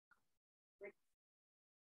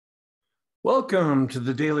Welcome to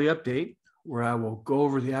the Daily Update, where I will go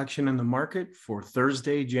over the action in the market for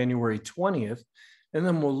Thursday, January 20th, and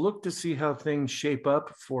then we'll look to see how things shape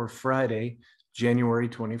up for Friday, January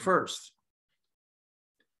 21st.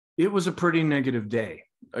 It was a pretty negative day,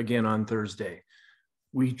 again on Thursday.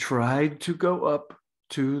 We tried to go up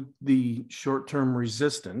to the short-term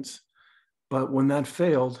resistance, but when that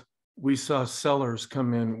failed, we saw sellers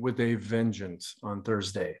come in with a vengeance on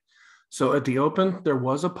Thursday. So at the open, there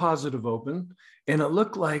was a positive open, and it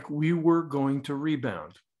looked like we were going to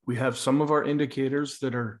rebound. We have some of our indicators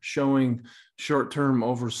that are showing short-term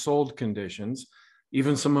oversold conditions.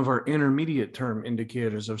 Even some of our intermediate term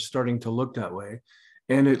indicators are starting to look that way.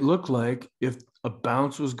 And it looked like if a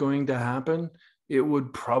bounce was going to happen, it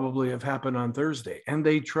would probably have happened on Thursday. And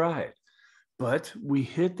they tried, but we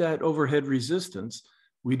hit that overhead resistance.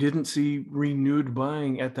 We didn't see renewed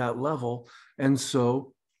buying at that level. And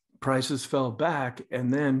so prices fell back,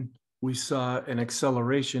 and then we saw an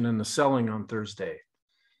acceleration in the selling on Thursday.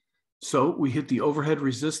 So we hit the overhead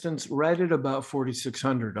resistance right at about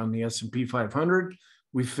 4,600 on the S&P 500.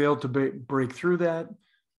 We failed to break through that.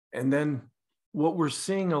 And then what we're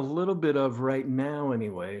seeing a little bit of right now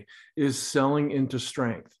anyway is selling into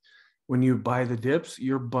strength. When you buy the dips,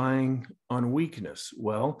 you're buying on weakness.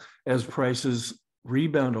 Well, as prices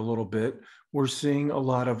rebound a little bit, we're seeing a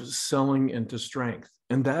lot of selling into strength.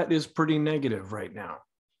 And that is pretty negative right now.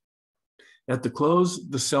 At the close,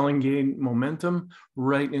 the selling gained momentum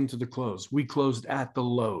right into the close. We closed at the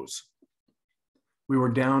lows. We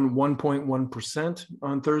were down 1.1%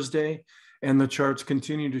 on Thursday, and the charts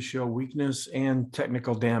continue to show weakness and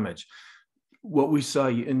technical damage. What we saw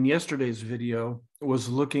in yesterday's video was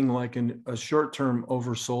looking like a short-term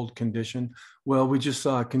oversold condition. Well, we just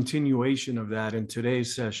saw a continuation of that in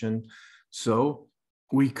today's session. So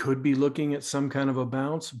we could be looking at some kind of a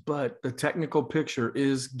bounce, but the technical picture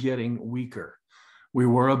is getting weaker. We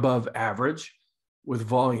were above average with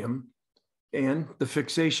volume, and the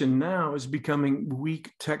fixation now is becoming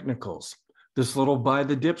weak technicals. This little buy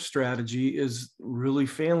the dip strategy is really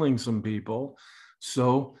failing some people.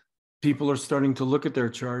 So people are starting to look at their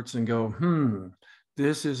charts and go,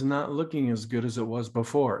 this is not looking as good as it was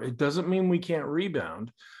before. It doesn't mean we can't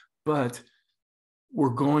rebound, but we're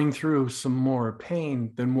going through some more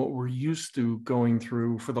pain than what we're used to going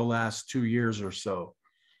through for the last 2 years or so.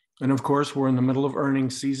 And of course, we're in the middle of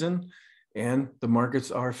earnings season, and the markets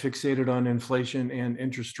are fixated on inflation and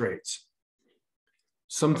interest rates.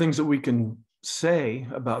 Some things that we can say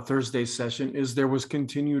about Thursday's session is there was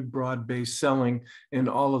continued broad-based selling in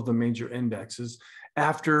all of the major indexes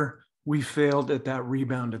after we failed at that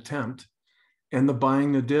rebound attempt, and the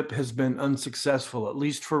buying the dip has been unsuccessful, at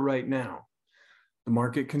least for right now. The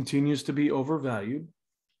market continues to be overvalued.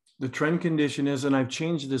 The trend condition is, and I've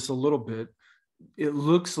changed this a little bit, it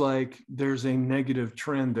looks like there's a negative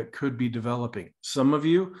trend that could be developing. Some of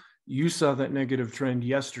you saw that negative trend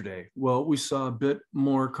yesterday. Well, we saw a bit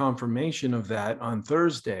more confirmation of that on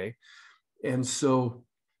Thursday. And so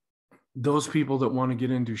those people that want to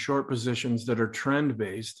get into short positions that are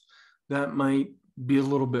trend-based, that might be a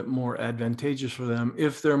little bit more advantageous for them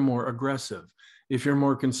if they're more aggressive. If you're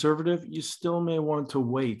more conservative, you still may want to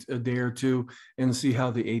wait a day or two and see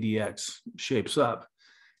how the ADX shapes up.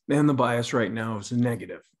 And the bias right now is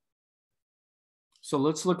negative. So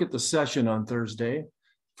let's look at the session on Thursday.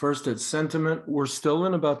 First, at sentiment, we're still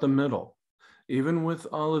in about the middle. Even with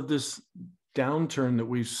all of this downturn that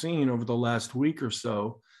we've seen over the last week or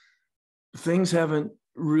so, things haven't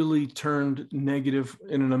really turned negative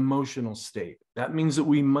in an emotional state. That means that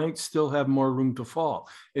we might still have more room to fall.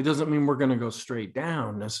 It doesn't mean we're going to go straight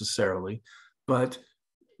down necessarily, but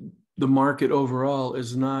the market overall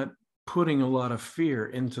is not putting a lot of fear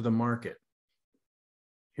into the market.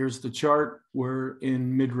 Here's the chart. We're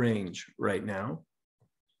in mid-range right now.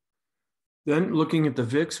 Then looking at the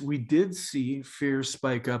VIX, we did see fear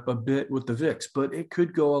spike up a bit with the VIX, but it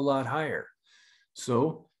could go a lot higher.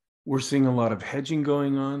 So we're seeing a lot of hedging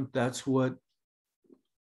going on. That's what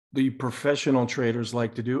the professional traders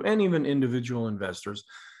like to do, and even individual investors.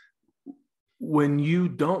 When you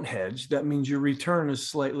don't hedge, that means your return is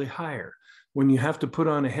slightly higher. When you have to put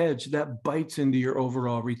on a hedge, that bites into your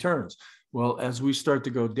overall returns. Well, as we start to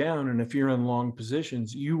go down, and if you're in long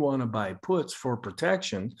positions, you want to buy puts for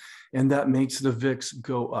protection, and that makes the VIX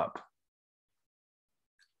go up.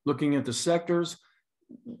 Looking at the sectors,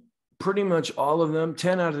 pretty much all of them,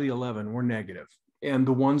 10 out of the 11 were negative. And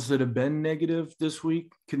the ones that have been negative this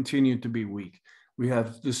week continue to be weak. We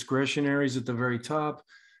have discretionaries at the very top,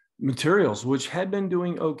 materials, which had been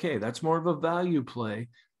doing okay. That's more of a value play.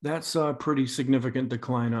 That saw a pretty significant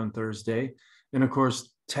decline on Thursday. And of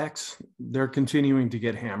course, Techs, they're continuing to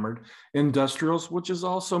get hammered. Industrials, which is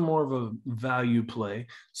also more of a value play.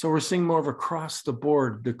 So we're seeing more of a across the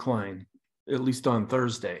board decline, at least on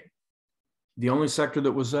Thursday. The only sector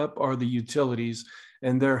that was up are the utilities,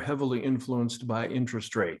 and they're heavily influenced by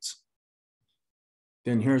interest rates.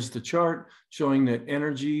 Then here's the chart showing that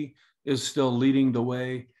energy is still leading the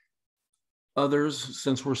way. Others,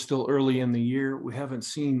 since we're still early in the year, we haven't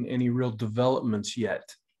seen any real developments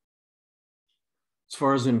yet. As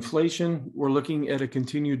far as inflation, we're looking at a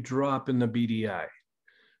continued drop in the BDI,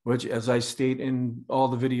 which, as I state in all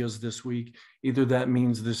the videos this week, either that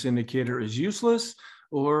means this indicator is useless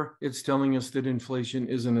or it's telling us that inflation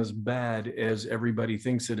isn't as bad as everybody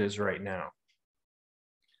thinks it is right now.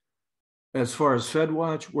 As far as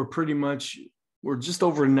FedWatch, we're just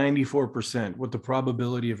over 94% with the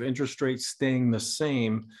probability of interest rates staying the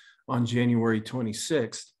same on January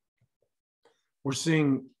 26th. We're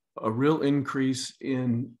seeing a real increase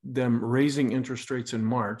in them raising interest rates in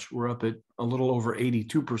March. We're up at a little over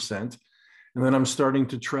 82%. And then I'm starting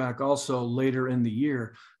to track also later in the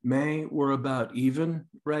year. May, we're about even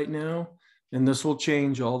right now. And this will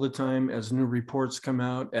change all the time as new reports come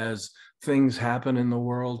out, as things happen in the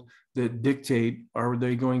world that dictate, are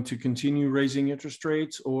they going to continue raising interest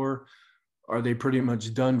rates or are they pretty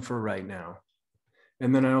much done for right now?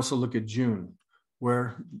 And then I also look at June,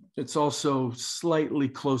 where it's also slightly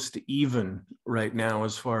close to even right now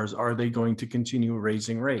as far as are they going to continue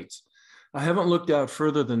raising rates. I haven't looked out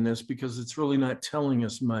further than this because it's really not telling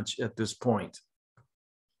us much at this point.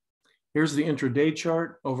 Here's the intraday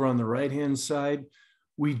chart over on the right-hand side.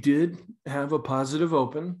 We did have a positive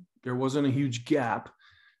open. There wasn't a huge gap.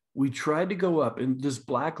 We tried to go up, and this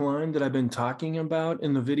black line that I've been talking about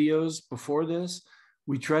in the videos before this,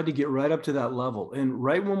 we tried to get right up to that level. And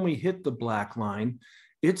right when we hit the black line,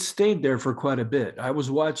 it stayed there for quite a bit. I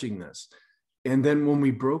was watching this. And then when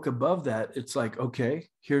we broke above that, it's like, okay,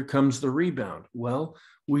 here comes the rebound. Well,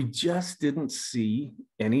 we just didn't see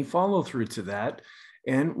any follow through to that.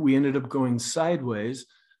 And we ended up going sideways.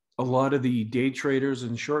 A lot of the day traders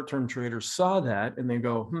and short-term traders saw that and they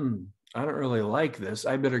go, I don't really like this.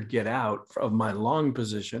 I better get out of my long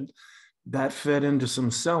position. That fed into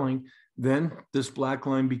some selling. Then this black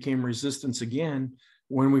line became resistance again.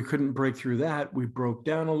 When we couldn't break through that, we broke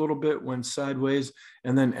down a little bit, went sideways.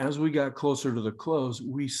 And then as we got closer to the close,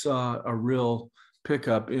 we saw a real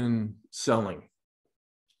pickup in selling.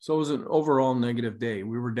 So it was an overall negative day.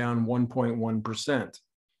 We were down 1.1%.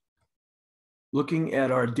 Looking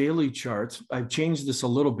at our daily charts, I've changed this a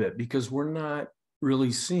little bit because we're not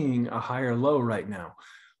really seeing a higher low right now.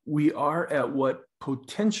 We are at what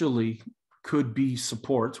potentially could be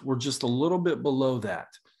support. We're just a little bit below that.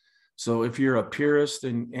 So if you're a purist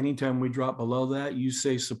and anytime we drop below that, you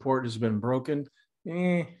say support has been broken,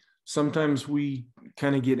 sometimes we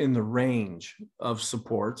kind of get in the range of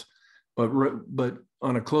support, but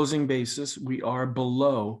on a closing basis, we are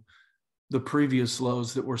below the previous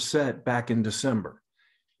lows that were set back in December.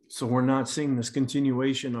 So we're not seeing this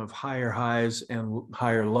continuation of higher highs and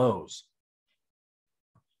higher lows.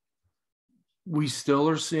 We still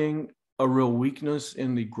are seeing a real weakness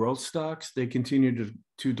in the growth stocks. They continue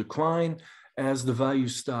to decline as the value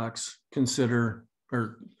stocks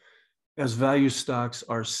as value stocks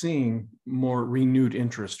are seeing more renewed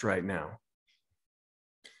interest right now.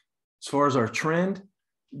 As far as our trend,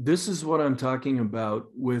 this is what I'm talking about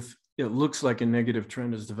with it looks like a negative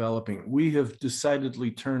trend is developing. We have decidedly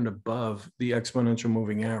turned above the exponential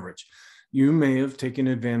moving average. You may have taken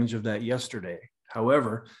advantage of that yesterday.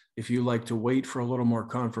 However, if you like to wait for a little more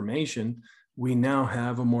confirmation, we now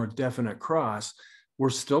have a more definite cross. We're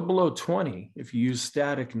still below 20 if you use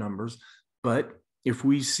static numbers, but if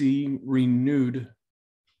we see renewed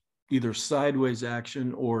either sideways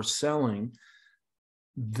action or selling,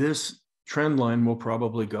 this trend line will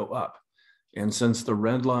probably go up. And since the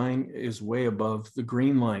red line is way above the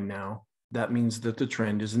green line now, that means that the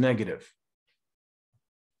trend is negative.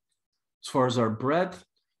 As far as our breadth,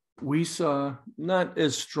 we saw not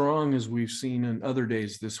as strong as we've seen in other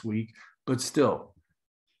days this week, but still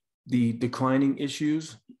the declining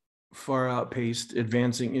issues far outpaced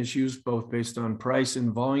advancing issues, both based on price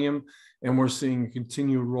and volume. And we're seeing a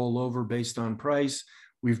continued rollover based on price.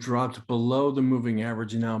 We've dropped below the moving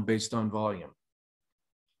average now based on volume.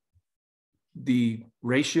 The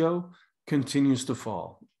ratio continues to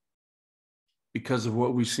fall because of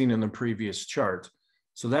what we've seen in the previous chart.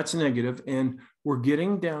 So that's negative, and we're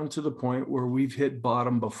getting down to the point where we've hit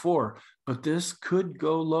bottom before, but this could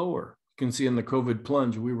go lower. You can see in the COVID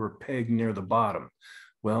plunge, we were pegged near the bottom.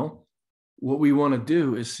 Well, what we want to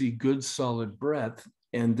do is see good solid breadth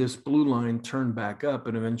and this blue line turn back up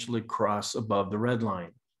and eventually cross above the red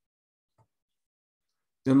line.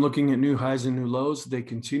 Then looking at new highs and new lows, they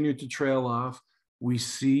continue to trail off. We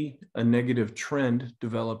see a negative trend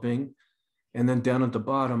developing. And then down at the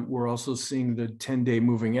bottom, we're also seeing the 10-day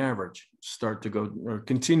moving average start to go or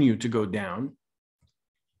continue to go down.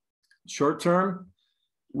 Short term,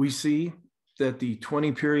 we see that the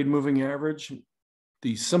 20-period moving average,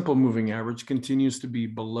 the simple moving average, continues to be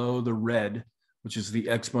below the red, which is the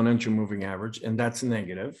exponential moving average, and that's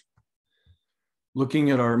negative.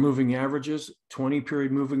 Looking at our moving averages,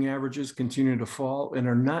 20-period moving averages continue to fall and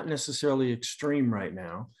are not necessarily extreme right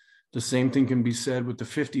now. The same thing can be said with the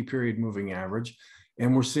 50-period moving average,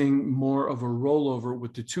 and we're seeing more of a rollover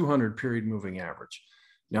with the 200-period moving average.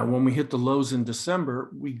 Now, when we hit the lows in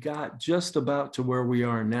December, we got just about to where we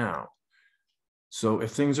are now. So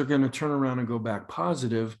if things are going to turn around and go back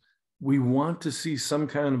positive, we want to see some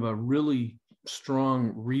kind of a really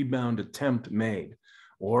strong rebound attempt made.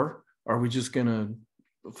 Or are we just going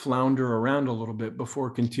to flounder around a little bit before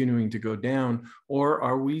continuing to go down? Or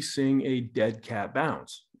are we seeing a dead cat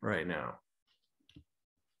bounce right now?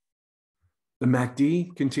 The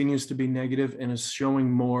MACD continues to be negative and is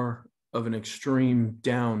showing more of an extreme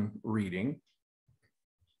down reading.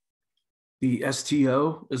 The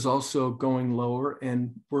STO is also going lower,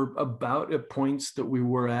 and we're about at points that we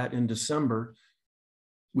were at in December.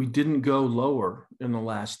 We didn't go lower in the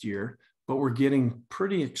last year, but we're getting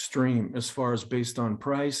pretty extreme as far as based on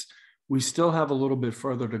price. We still have a little bit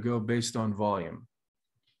further to go based on volume.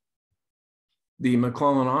 The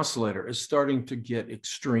McClellan oscillator is starting to get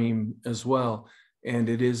extreme as well, and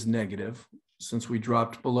it is negative. Since we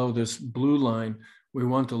dropped below this blue line, we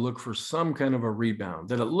want to look for some kind of a rebound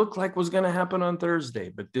that it looked like was going to happen on Thursday,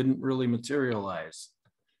 but didn't really materialize.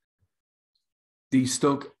 The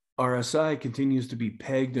Stochk RSI continues to be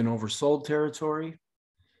pegged in oversold territory.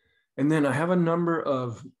 And then I have a number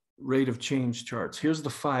of rate of change charts. Here's the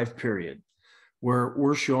 5-period, where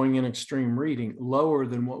we're showing an extreme reading lower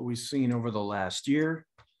than what we've seen over the last year.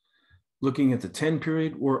 Looking at the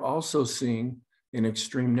 10-period, we're also seeing an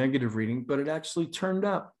extreme negative reading, but it actually turned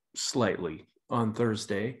up slightly on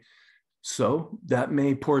Thursday. So that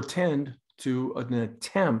may portend to an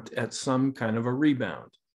attempt at some kind of a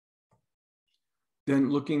rebound. Then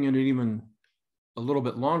looking at an even a little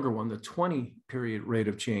bit longer one, the 20-period rate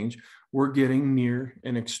of change, we're getting near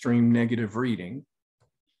an extreme negative reading.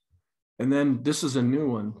 And then this is a new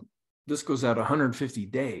one. This goes out 150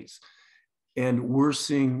 days. And we're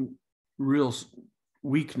seeing real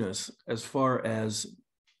weakness as far as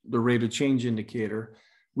the rate of change indicator.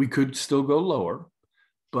 We could still go lower,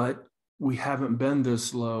 but we haven't been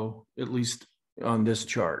this low, at least on this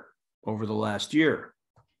chart, over the last year.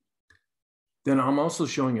 Then I'm also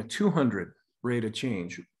showing a 200 rate of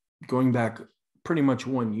change going back pretty much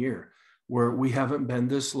 1 year, where we haven't been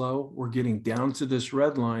this low. We're getting down to this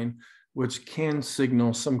red line, which can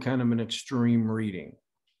signal some kind of an extreme reading.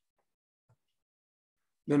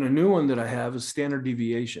 Then a new one that I have is standard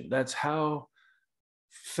deviation. That's how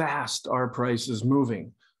fast our price is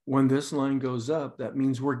moving. When this line goes up, that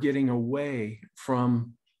means we're getting away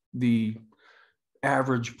from the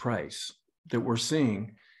average price that we're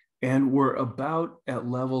seeing. And we're about at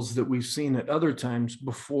levels that we've seen at other times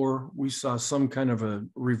before we saw some kind of a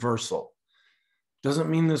reversal. Doesn't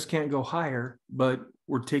mean this can't go higher, but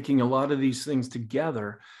we're taking a lot of these things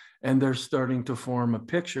together and they're starting to form a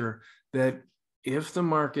picture that if the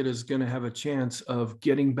market is going to have a chance of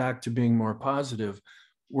getting back to being more positive,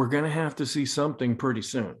 we're going to have to see something pretty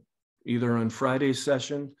soon, either on Friday's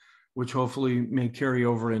session, which hopefully may carry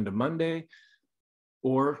over into Monday,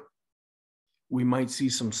 or we might see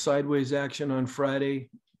some sideways action on Friday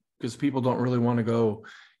because people don't really want to go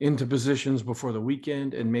into positions before the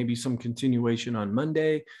weekend, and maybe some continuation on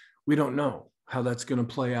Monday. We don't know how that's going to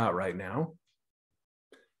play out right now.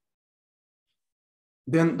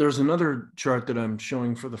 Then there's another chart that I'm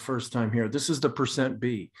showing for the first time here. This is the percent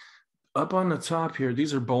B. Up on the top here,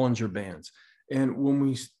 these are Bollinger Bands. And when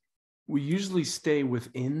we usually stay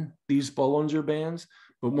within these Bollinger Bands,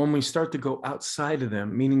 but when we start to go outside of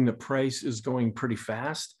them, meaning the price is going pretty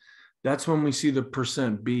fast, that's when we see the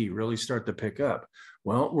percent B really start to pick up.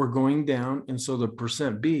 Well, we're going down. And so the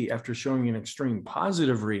percent B, after showing an extreme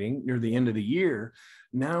positive reading near the end of the year,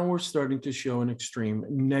 now we're starting to show an extreme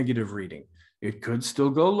negative reading. It could still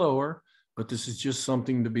go lower, but this is just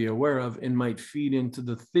something to be aware of and might feed into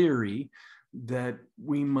the theory that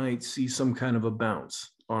we might see some kind of a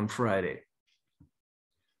bounce on Friday.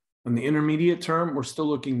 On the intermediate term, we're still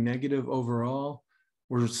looking negative overall.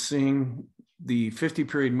 We're seeing the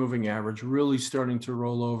 50-period moving average really starting to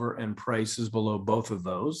roll over and prices below both of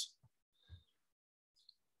those.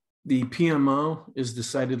 The PMO is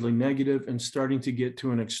decidedly negative and starting to get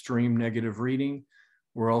to an extreme negative reading.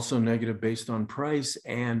 We're also negative based on price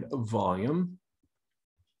and volume.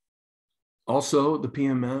 Also, the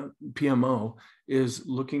PMO is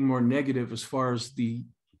looking more negative as far as the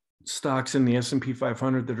stocks in the S&P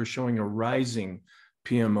 500 that are showing a rising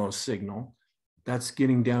PMO signal. That's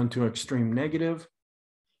getting down to extreme negative.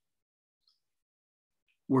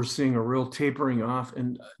 We're seeing a real tapering off,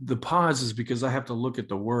 and the pause is because I have to look at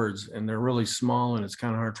the words and they're really small and it's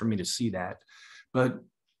kind of hard for me to see that. But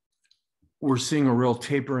we're seeing a real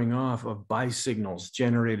tapering off of buy signals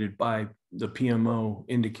generated by the PMO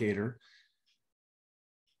indicator.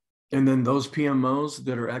 And then those PMOs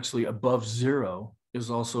that are actually above zero is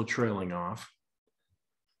also trailing off.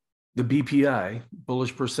 The BPI,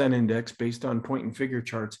 bullish percent index, based on point and figure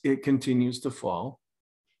charts, it continues to fall.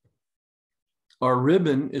 Our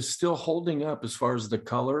ribbon is still holding up as far as the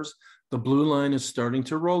colors. The blue line is starting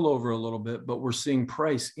to roll over a little bit, but we're seeing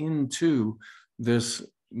price into this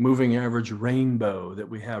moving average rainbow that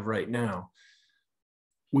we have right now.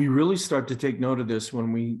 We really start to take note of this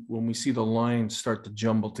when we see the lines start to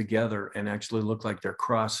jumble together and actually look like they're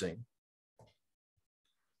crossing.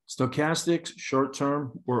 Stochastics, short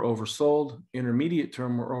term, we're oversold. Intermediate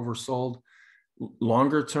term, we're oversold.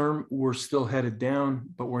 Longer term, we're still headed down,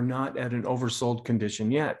 but we're not at an oversold condition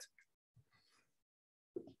yet.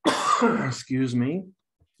 Excuse me.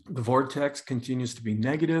 The Vortex continues to be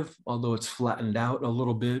negative, although it's flattened out a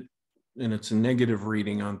little bit, and it's a negative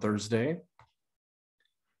reading on Thursday.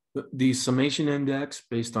 The summation index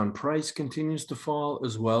based on price continues to fall,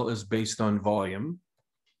 as well as based on volume.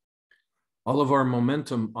 All of our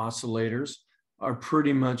momentum oscillators are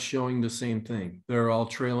pretty much showing the same thing. They're all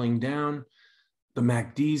trailing down. The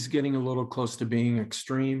MACD is getting a little close to being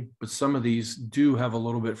extreme, but some of these do have a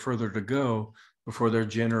little bit further to go before they're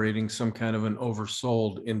generating some kind of an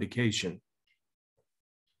oversold indication.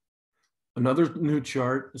 Another new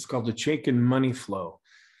chart is called the Chaikin money flow.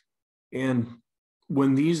 And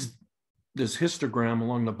when this histogram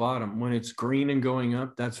along the bottom, when it's green and going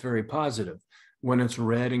up, that's very positive. When it's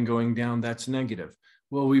red and going down, that's negative.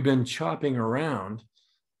 Well, we've been chopping around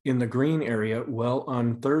in the green area. Well,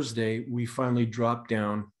 on Thursday, we finally dropped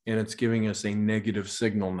down and it's giving us a negative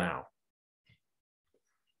signal now.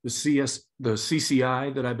 The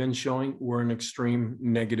CCI that I've been showing, we're in extreme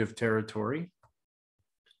negative territory.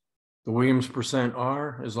 The Williams percent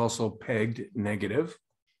R is also pegged negative.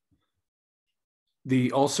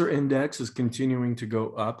 The Ulcer index is continuing to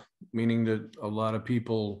go up, meaning that a lot of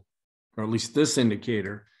people, or at least this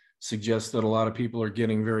indicator, suggests that a lot of people are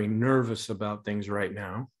getting very nervous about things right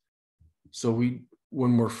now. So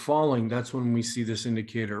when we're falling, that's when we see this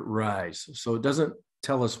indicator rise. So it doesn't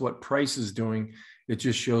tell us what price is doing. It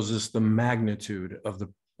just shows us the magnitude of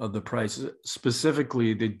the price,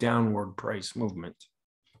 specifically the downward price movement.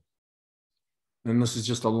 And this is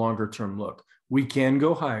just a longer term look. We can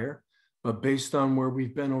go higher, but based on where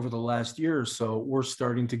we've been over the last year or so, we're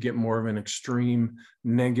starting to get more of an extreme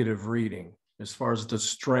negative reading as far as the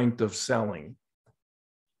strength of selling.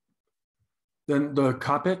 Then the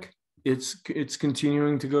Copic, it's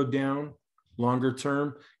continuing to go down longer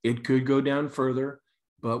term. It could go down further,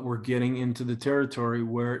 but we're getting into the territory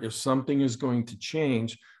where if something is going to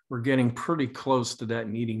change, we're getting pretty close to that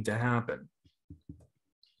needing to happen.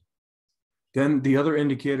 Then the other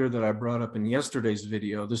indicator that I brought up in yesterday's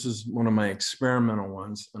video, this is one of my experimental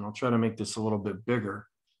ones, and I'll try to make this a little bit bigger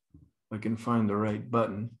if I can find the right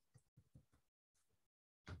button.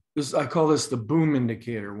 I call this the boom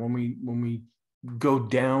indicator. When we go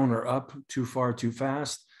down or up too far too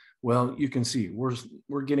fast, well, you can see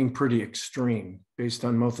we're getting pretty extreme based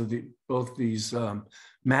on both these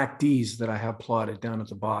MACDs that I have plotted down at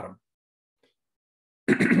the bottom.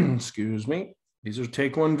 Excuse me. These are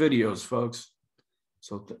take one videos, folks.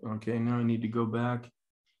 So, okay, now I need to go back.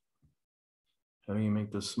 How do you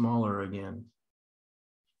make this smaller again?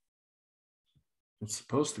 It's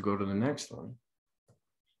supposed to go to the next one.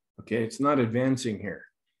 Okay, it's not advancing here.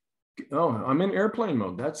 Oh, I'm in airplane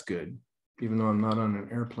mode. That's good, even though I'm not on an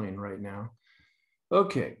airplane right now.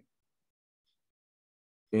 Okay.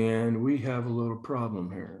 And we have a little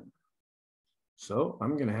problem here. So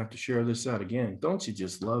I'm going to have to share this out again. Don't you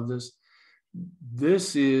just love this?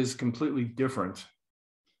 This is completely different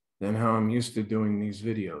than how I'm used to doing these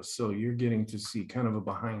videos. So you're getting to see kind of a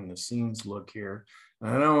behind the scenes look here.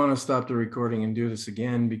 And I don't want to stop the recording and do this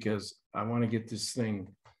again because I want to get this thing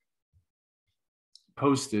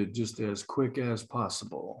posted just as quick as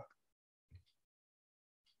possible.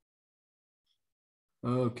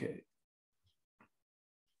 Okay.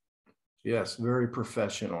 Yes, very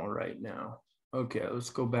professional right now. Okay, let's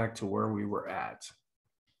go back to where we were at.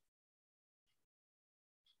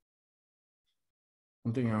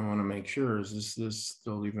 One thing I want to make sure is this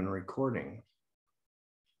still even recording?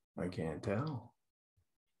 I can't tell.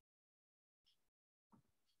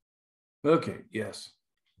 Okay, yes.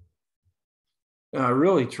 I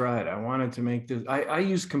really tried. I wanted to make this. I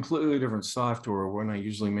use completely different software when I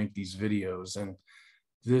usually make these videos. And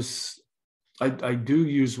this, I do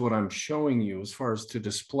use what I'm showing you as far as to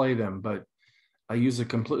display them, but I use a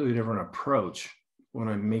completely different approach when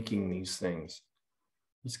I'm making these things.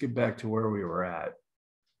 Let's get back to where we were at.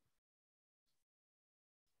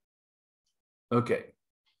 Okay.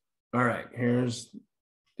 All right. Here's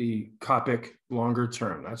the Copic longer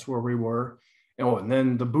term. That's where we were. Oh, and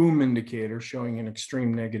then the boom indicator showing an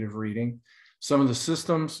extreme negative reading. Some of the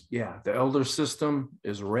systems, yeah, the elder system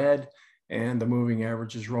is red and the moving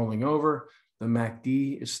average is rolling over. The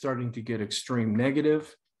MACD is starting to get extreme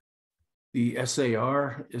negative. The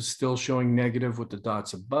SAR is still showing negative with the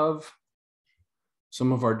dots above.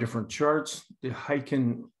 Some of our different charts, the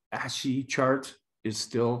Heiken Ashi chart is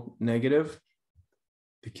still negative.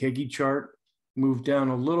 The Kegi chart moved down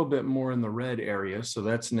a little bit more in the red area, so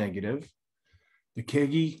that's negative. The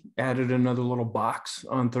Kegi added another little box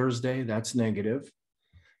on Thursday, that's negative.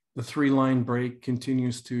 The 3-line break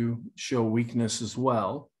continues to show weakness as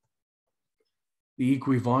well. The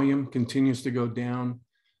equi-volume continues to go down.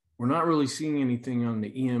 We're not really seeing anything on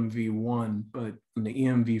the EMV1, but on the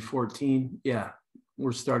EMV14, yeah,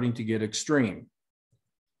 we're starting to get extreme.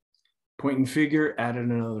 Point and figure added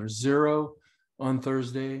another 0 on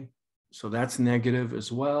Thursday, so that's negative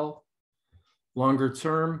as well. Longer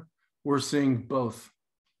term, we're seeing both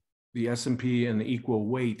the S&P and the equal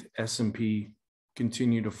weight S&P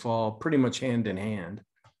continue to fall pretty much hand in hand.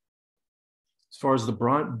 As far as the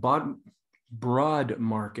broad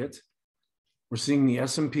market, we're seeing the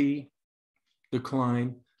S&P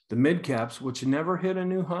decline. The mid caps, which never hit a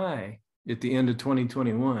new high at the end of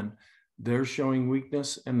 2021, they're showing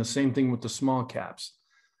weakness, and the same thing with the small caps.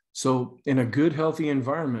 So in a good, healthy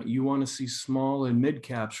environment, you want to see small and mid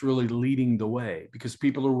caps really leading the way because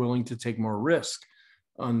people are willing to take more risk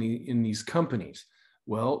in these companies.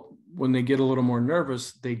 Well, when they get a little more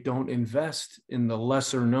nervous, they don't invest in the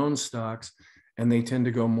lesser known stocks, and they tend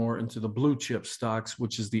to go more into the blue chip stocks,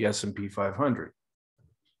 which is the S&P 500.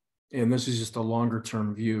 And this is just a longer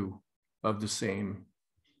term view of the same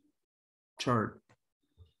chart.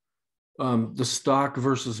 The stock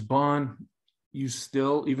versus bond, you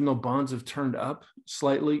still, even though bonds have turned up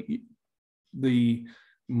slightly, the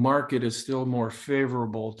market is still more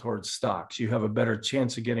favorable towards stocks. You have a better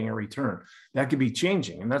chance of getting a return. That could be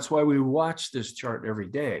changing. And that's why we watch this chart every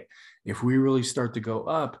day. If we really start to go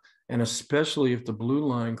up, and especially if the blue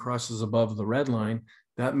line crosses above the red line,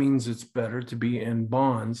 that means it's better to be in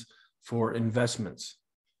bonds for investments.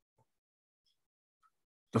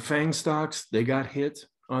 The FANG stocks, they got hit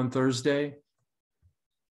on Thursday.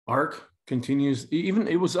 ARK continues, even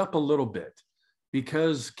it was up a little bit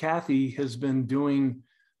because Kathy has been doing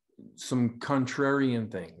some contrarian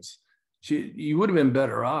things. You would have been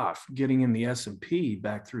better off getting in the S&P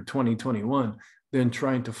back through 2021 than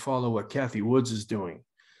trying to follow what Kathy Woods is doing.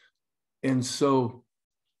 And so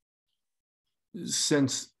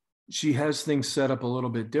since she has things set up a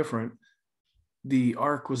little bit different, the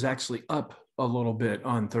ARK was actually up a little bit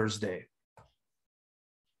on Thursday.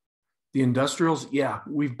 The industrials, yeah,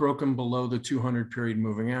 we've broken below the 200 period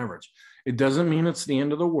moving average. It doesn't mean it's the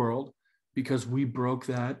end of the world because we broke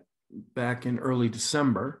that back in early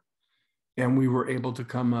December and we were able to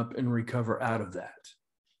come up and recover out of that.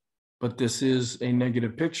 But this is a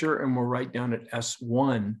negative picture and we're right down at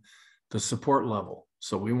S1, the support level.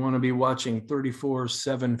 So we want to be watching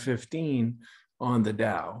 34,715 on the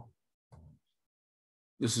Dow.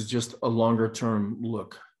 This is just a longer term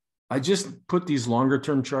look. I just put these longer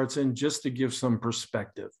term charts in just to give some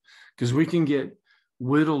perspective because we can get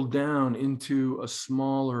whittled down into a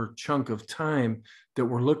smaller chunk of time that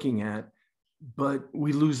we're looking at, but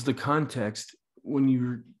we lose the context when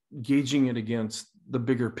you're gauging it against the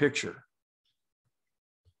bigger picture.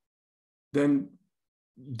 Then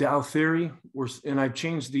Dow theory, and I've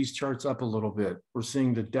changed these charts up a little bit. We're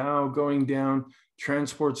seeing the Dow going down,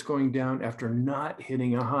 transports going down after not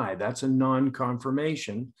hitting a high. That's a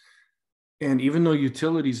non-confirmation. And even though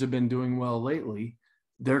utilities have been doing well lately,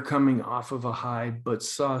 they're coming off of a high, but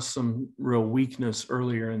saw some real weakness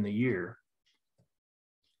earlier in the year.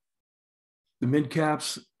 The mid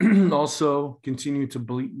caps also continue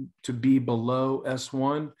to be below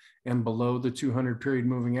S1 and below the 200 period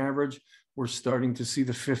moving average. We're starting to see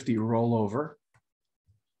the 50 roll over.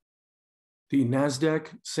 The NASDAQ,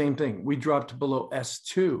 same thing. We dropped below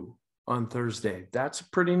S2 on Thursday. That's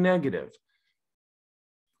pretty negative,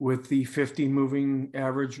 with the 50 moving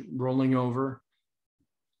average rolling over.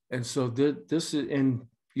 And so this is, and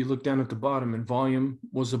you look down at the bottom and volume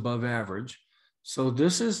was above average. So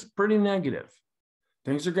this is pretty negative.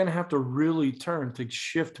 Things are going to have to really turn to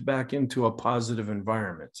shift back into a positive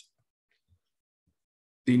environment.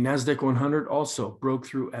 The NASDAQ 100 also broke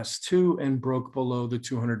through S2 and broke below the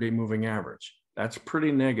 200-day moving average. That's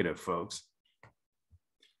pretty negative, folks.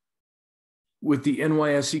 With the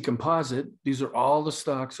NYSE composite, these are all the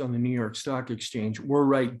stocks on the New York Stock Exchange. We're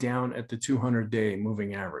right down at the 200-day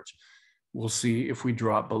moving average. We'll see if we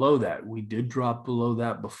drop below that. We did drop below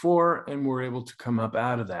that before, and we're able to come up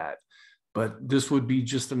out of that. But this would be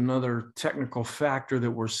just another technical factor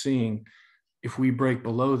that we're seeing. If we break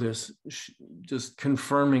below this, just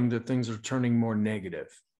confirming that things are turning more negative.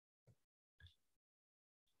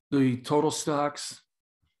 The total stocks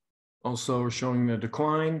also are showing a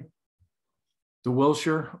decline. The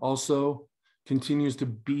Wilshire also continues to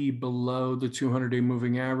be below the 200-day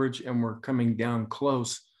moving average, and we're coming down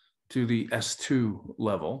close to the S2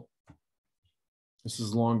 level. This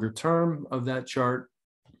is longer term of that chart.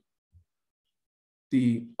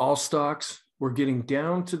 The all stocks, we're getting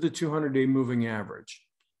down to the 200-day moving average.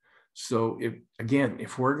 So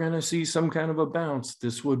if we're going to see some kind of a bounce,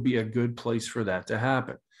 this would be a good place for that to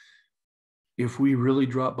happen. If we really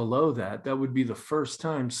drop below that, that would be the first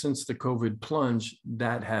time since the COVID plunge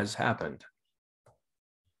that has happened.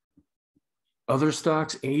 Other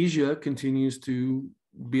stocks, Asia continues to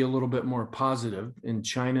be a little bit more positive in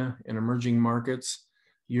China and emerging markets.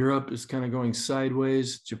 Europe is kind of going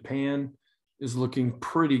sideways. Japan is looking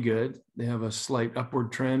pretty good. They have a slight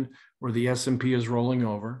upward trend where the S&P is rolling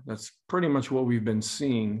over. That's pretty much what we've been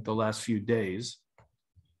seeing the last few days.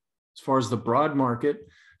 As far as the broad market,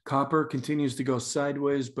 copper continues to go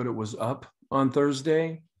sideways, but it was up on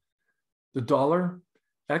Thursday. The dollar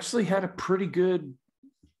actually had a pretty good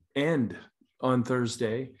end on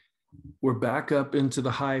Thursday. We're back up into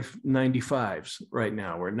the high 95s right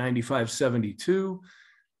now. We're at 95.72.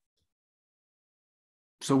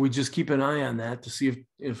 So we just keep an eye on that to see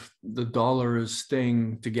if the dollar is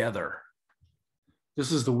staying together.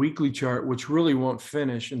 This is the weekly chart, which really won't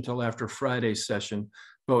finish until after Friday's session.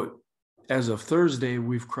 But as of Thursday,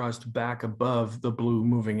 we've crossed back above the blue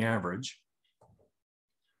moving average.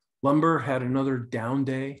 Lumber had another down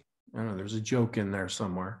day. I don't know, there's a joke in there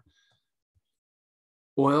somewhere.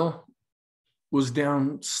 Oil was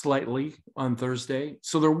down slightly on Thursday.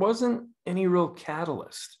 So there wasn't any real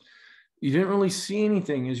catalyst. You didn't really see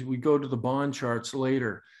anything as we go to the bond charts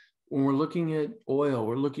later. When we're looking at oil,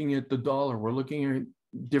 we're looking at the dollar, we're looking at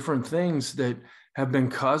different things that have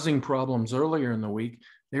been causing problems earlier in the week.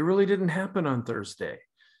 They really didn't happen on Thursday.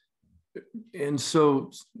 And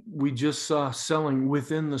so we just saw selling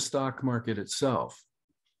within the stock market itself.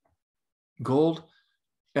 Gold,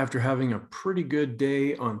 after having a pretty good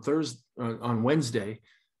day on Wednesday,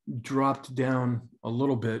 dropped down a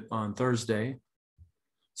little bit on Thursday.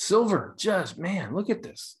 Silver, just, man, look at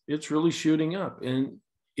this. It's really shooting up, and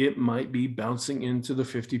it might be bouncing into the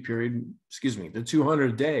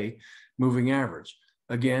 200-day moving average.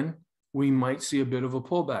 Again, we might see a bit of a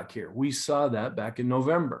pullback here. We saw that back in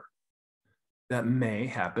November. That may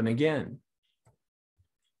happen again.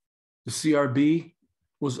 The CRB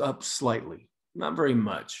was up slightly, not very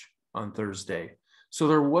much on Thursday. So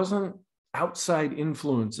there wasn't outside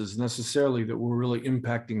influences necessarily that were really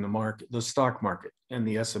impacting the market, the stock market and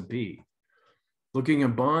the S&P. Looking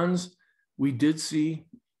at bonds, we did see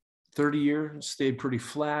 30-year stayed pretty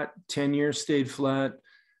flat, 10-year stayed flat.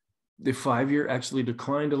 The 5-year actually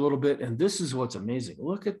declined a little bit. And this is what's amazing.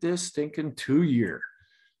 Look at this stinking 2-year.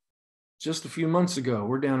 Just a few months ago,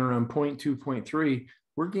 we're down around 0.2, 0.3.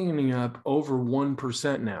 We're gaining up over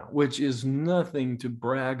 1% now, which is nothing to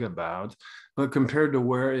brag about. But compared to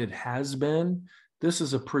where it has been, this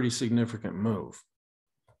is a pretty significant move.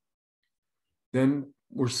 Then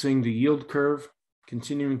we're seeing the yield curve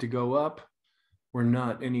continuing to go up. We're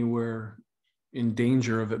not anywhere in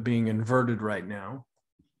danger of it being inverted right now.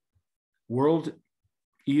 World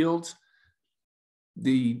yields,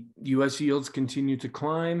 the US yields continue to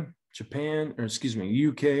climb.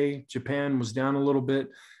 UK, Japan was down a little bit,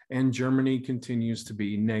 and Germany continues to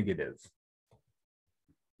be negative.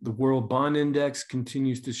 The World Bond Index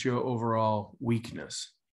continues to show overall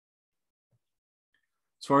weakness.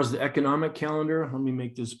 As far as the economic calendar, let me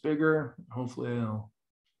make this bigger. Hopefully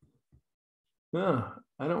I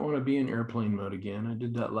don't want to be in airplane mode again. I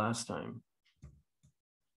did that last time.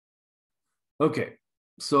 Okay,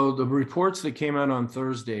 so the reports that came out on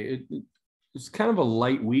Thursday, it's kind of a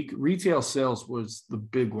light week. Retail sales was the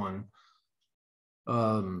big one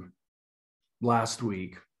last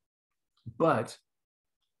week, but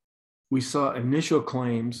we saw initial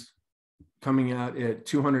claims coming out at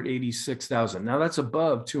 286,000. Now that's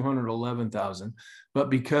above 211,000, but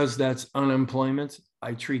because that's unemployment,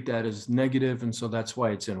 I treat that as negative, and so that's why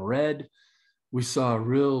it's in red. We saw a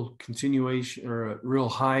real continuation or a real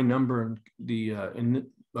high number in the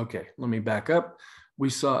okay, let me back up. We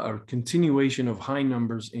saw a continuation of high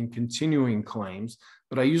numbers in continuing claims,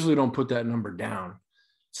 but I usually don't put that number down.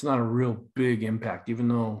 It's not a real big impact, even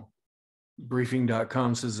though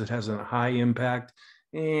briefing.com says it has a high impact.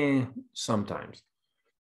 Sometimes.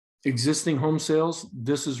 Existing home sales,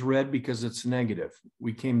 this is red because it's negative.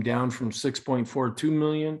 We came down from 6.42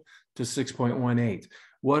 million to 6.18.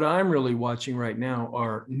 What I'm really watching right now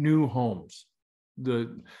are new homes.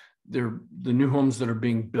 The new homes that are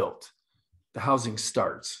being built, the housing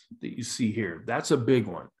starts that you see here. That's a big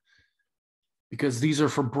one because these are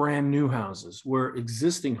for brand new houses, where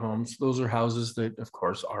existing homes, those are houses that of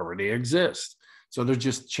course already exist. So they're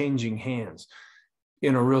just changing hands.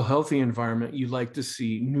 In a real healthy environment, you like to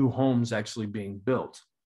see new homes actually being built.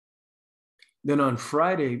 Then on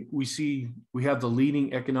Friday, we have the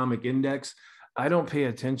leading economic index. I don't pay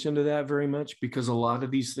attention to that very much because a lot of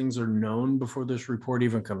these things are known before this report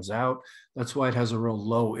even comes out. That's why it has a real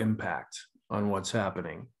low impact on what's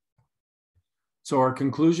happening. So our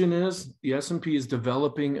conclusion is the S&P is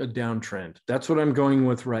developing a downtrend. That's what I'm going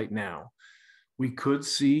with right now. We could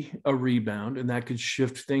see a rebound, and that could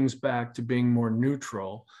shift things back to being more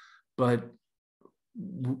neutral. But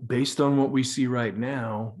based on what we see right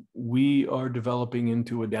now, we are developing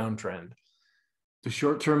into a downtrend. The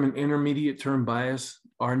short-term and intermediate-term bias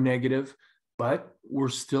are negative, but we're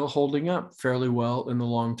still holding up fairly well in the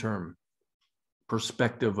long-term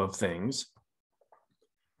perspective of things.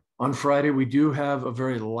 On Friday, we do have a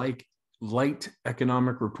very light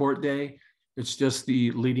economic report day. It's just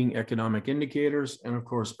the leading economic indicators and, of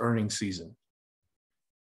course, earnings season.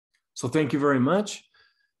 So thank you very much.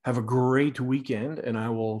 Have a great weekend, and I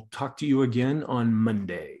will talk to you again on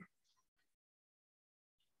Monday.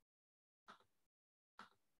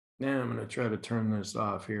 Now I'm going to try to turn this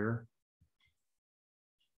off here.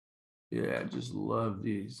 Yeah, I just love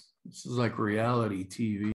these. This is like reality TV.